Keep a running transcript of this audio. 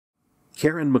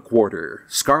Karen McWhorter,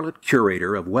 Scarlet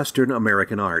Curator of Western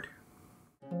American Art.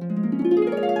 In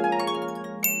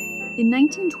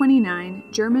 1929,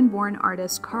 German-born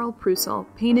artist Karl Preussl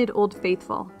painted Old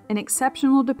Faithful, an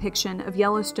exceptional depiction of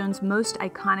Yellowstone's most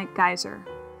iconic geyser.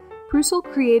 Preussl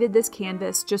created this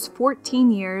canvas just 14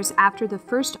 years after the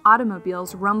first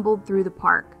automobiles rumbled through the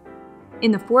park.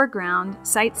 In the foreground,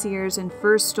 sightseers in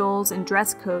fur stoles and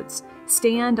dress coats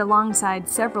stand alongside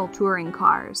several touring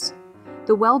cars.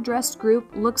 The well-dressed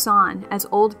group looks on as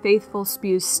Old Faithful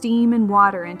spews steam and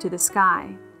water into the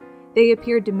sky. They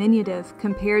appear diminutive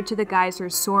compared to the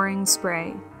geyser's soaring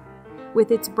spray. With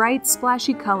its bright,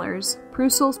 splashy colors,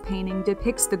 Preussl's painting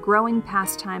depicts the growing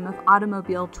pastime of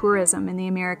automobile tourism in the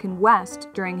American West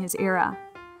during his era.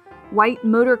 White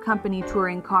motor company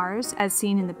touring cars, as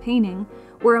seen in the painting,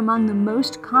 were among the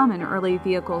most common early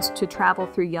vehicles to travel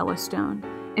through Yellowstone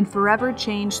and forever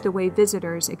changed the way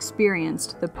visitors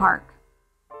experienced the park.